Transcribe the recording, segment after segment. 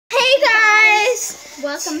guys!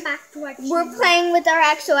 Welcome back to our channel. We're playing with our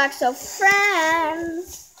XOXO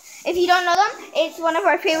friends. If you don't know them, it's one of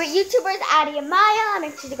our favorite YouTubers, Addie and Maya.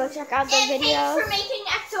 Make sure to go check out their videos. Thanks for making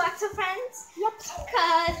XOXO friends. Yep.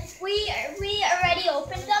 Because we already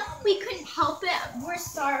opened them. We couldn't help it. We're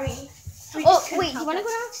sorry. Wait, do you want to go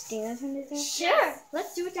downstairs and do this? Sure.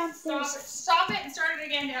 Let's do it downstairs. Stop it and start it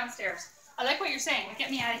again downstairs. I like what you're saying. Get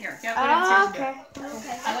me out of here. Get downstairs and do it.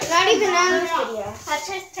 Okay. Not even on this video. That's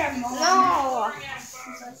just thermal.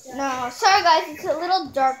 No. Sorry guys, it's a little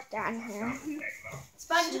dark down here.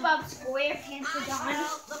 SpongeBob SquarePants is on.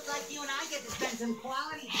 Looks like you and I get to spend some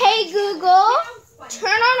quality. Hey Google, turn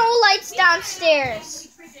on all lights downstairs.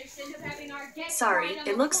 Sorry,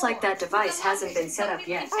 it looks like that device hasn't been set up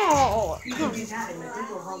yet. Oh. You can do that in the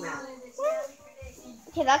Google Home app.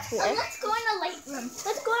 Okay, that's weird. Let's go in the light room.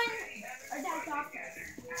 Let's go in our dad's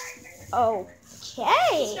office. Okay.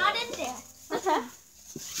 It's not in there. Okay.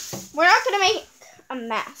 We're not gonna make a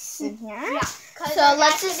mess in here. Yeah. So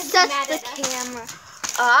let's just set the camera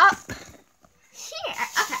up here.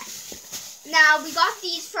 Okay. Now we got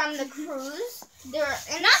these from the cruise. They're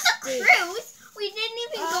in Not the States. cruise. We didn't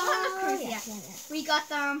even go on the cruise yet. Yeah. We got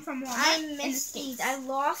them from Walmart. I missed these. I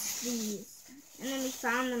lost these. And then we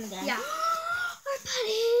found them again. Yeah. Our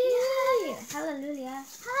putty. Hallelujah.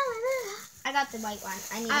 Hallelujah. I got the white one.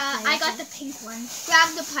 I need I got the pink one. Grab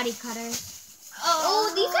the putty cutters.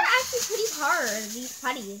 Oh, these are actually pretty hard. These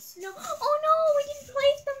putties. No. Oh no, we didn't play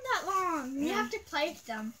with them that long. We Yeah. have to play with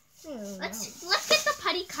them. Ooh. Let's get the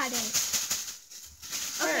putty cutters.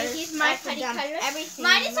 Okay, First, here's I my have to putty dump cutter. everything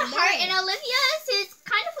Mine in is the a heart, bag. and Olivia's is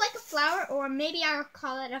kind of like a flower, or maybe I'll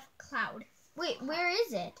call it a cloud. Wait, where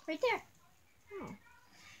is it? Right there.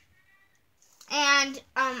 And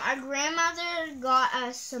our grandmother got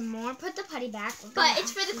us some more. Put the putty back. But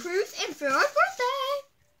it's for the cruise and for our birthday.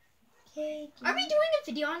 Cake. Are we doing a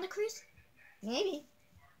video on the cruise? Maybe.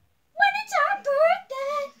 When it's our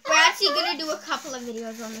birthday. We're actually gonna do a couple of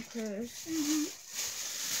videos on the cruise.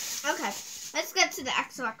 Okay, let's get to the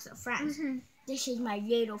XOXO friends. This is my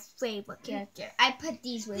little favorite character. I put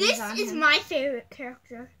these wings This on is him. my favorite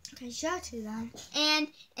character. Okay, show it to them. And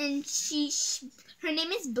her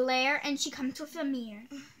name is Blair, and she comes with a mirror.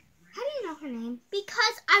 How do you know her name?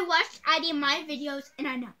 Because I watched Addie and my videos, and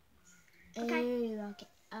I know. Okay. Okay.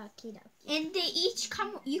 Okay. And they each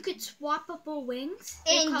come. You could swappable wings.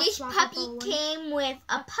 And this puppy came with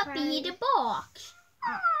a puppy in the box.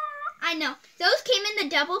 I know. Those came in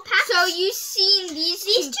the double pack. So you seen these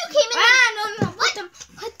two came in. No.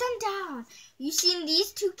 Put them down. You seen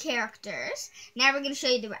these two characters. Now we're gonna show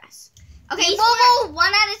you the rest. Okay, These whoa,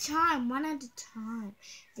 one at a time. One at a time.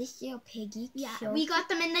 This little piggy. Yeah, killed we got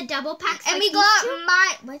them in the double packs. and like we got these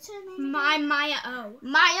two. what's her name? Maya O.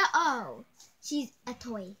 Maya O. She's a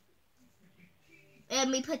toy.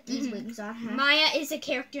 And we put these wings on her. Maya is a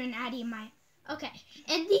character in Addie and Maya. Okay,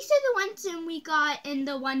 and these are the ones that we got in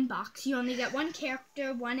the one box. You only get one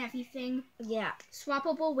character, one everything. Yeah.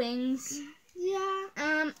 Swappable wings. Yeah.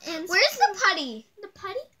 And Where's the putty? the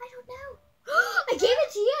putty? I don't know. I gave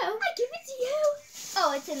it to you. I gave it to you.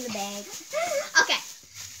 Oh, it's in the bag. Okay.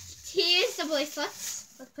 Here's the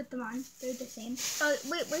bracelets. Let's put them on. They're the same. Oh,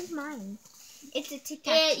 wait, where's mine? It's a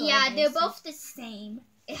tic-tac-toe. Yeah, they're bracelet. both the same.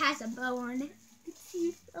 It has a bow on it. Let's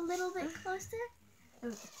see a little bit closer.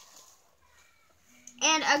 Okay.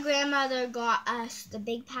 And our grandmother got us the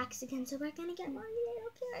big packs again, so we're gonna get more little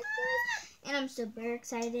characters. And I'm super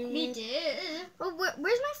excited. Me too. Oh, where's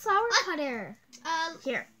my flower cutter?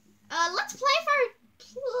 Here. Let's play for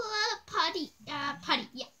putty. Putty.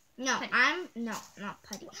 Yeah. No, Putty. not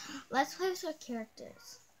putty. Let's play with our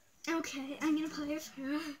characters. Okay, I'm gonna play with her.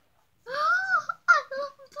 I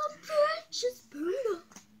love the precious Buddha.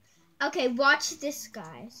 Okay, watch this,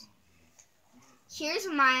 guys. Here's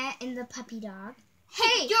Maya and the puppy dog.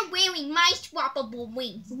 Hey! You're wearing my swappable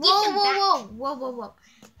wings. Give Whoa, them back. whoa.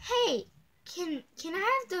 Hey, can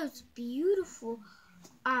I have those beautiful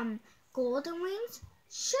golden wings?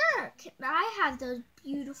 Sure. Can I have those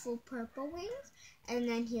beautiful purple wings? And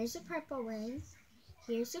then here's the purple wings.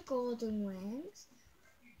 Here's the golden wings.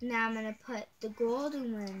 Now I'm gonna put the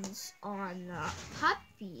golden wings on the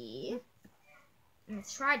puppy.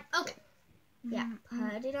 Let's try it. Okay. Yeah,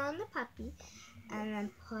 put it on the puppy. And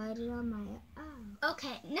then put it on my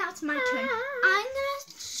Okay, now it's my turn. I'm gonna.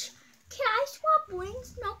 Can I swap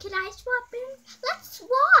wings? No, can I swap wings? Let's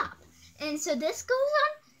swap. And so this goes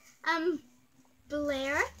on.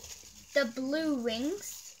 Blair, the blue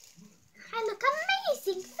wings. I look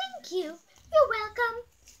amazing. Thank you. You're welcome.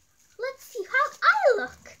 Let's see how I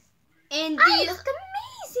look. And I look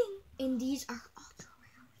amazing. And these are ultra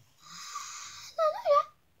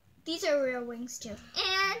These are real wings too.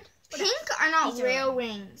 And what are not These are real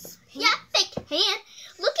wings. Yeah, fake hand.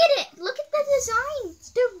 Look at it. Look at the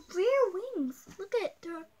designs. They're rare wings. Look at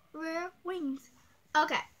the rare wings.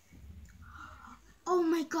 Okay. Oh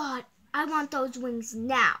my god. I want those wings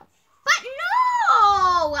now. But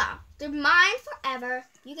no! They're mine forever.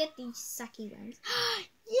 You get these sucky wings.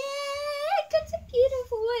 Yeah, it's a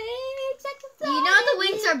beautiful wings. I can fly. You know the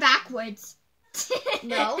wings are backwards.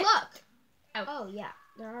 No, look. Oh. Yeah.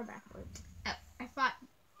 They are backwards. Oh, I thought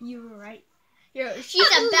you were right. She's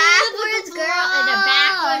a little backwards bit girl in a blah.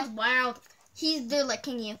 backwards world. They're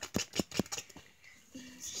licking you.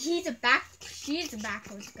 She's a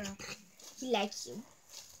backwards girl. He likes you.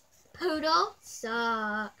 Poodle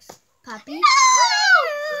sucks. Puppy. No!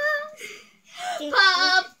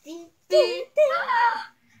 Puppy.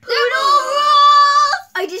 Poodle rules!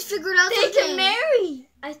 I just figured out They something. can marry.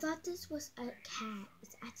 I thought this was a cat.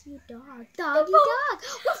 It's actually a dog. Doggy dog.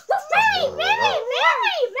 Marry, marry,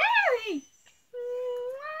 marry, marry.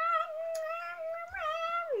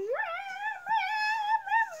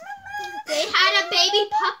 They had a baby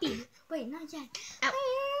puppy. Wait, not yet.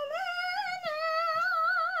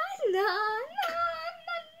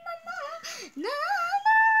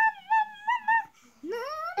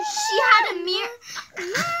 She had a mirror.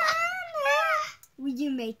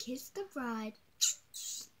 You may kiss the bride.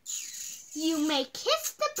 You may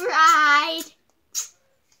kiss the bride.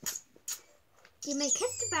 You may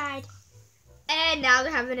kiss the bride. And now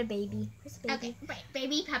they're having a baby. Where's the baby? Okay, right,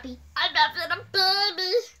 baby puppy. I'm having a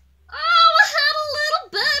baby. Oh, I had a little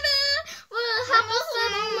baby. What happened?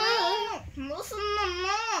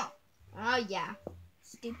 Oh, yeah.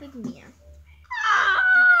 Stupid Mia.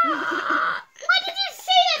 Why did you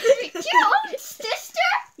say that to me? Your own sister?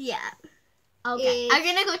 Yeah. Okay, It's- I'm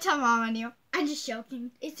gonna go tell mom on you. I'm just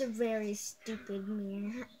joking. It's a very stupid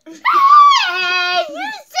Mia. Hey,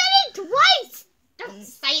 you said it twice. Don't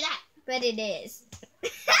say that. But it is.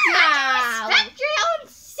 Wow. Respect your own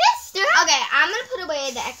sister. Okay, I'm going to put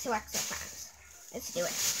away the XOXO friends. Let's do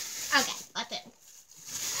it. Okay, let's it.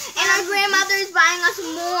 And our grandmother is buying us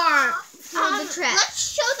more for the trip.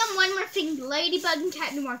 Let's show them one more thing. Ladybug and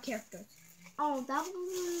Cat Noir characters. Oh, that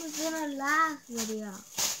one was in our last video.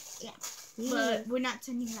 But we're not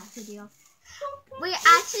sending that video. We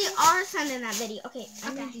actually are sending that video. Okay, I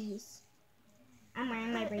Okay. need these. I'm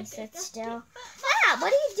wearing my bracelet still. Ah,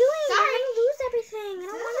 what are you doing? Sorry. I'm gonna lose everything. I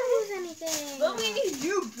don't want to lose anything. But we need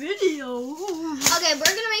new video. Okay,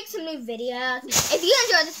 we're gonna make some new videos. If you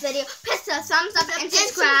enjoyed this video, press the thumbs up and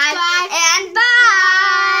subscribe. subscribe. And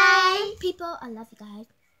bye. People, I love you guys.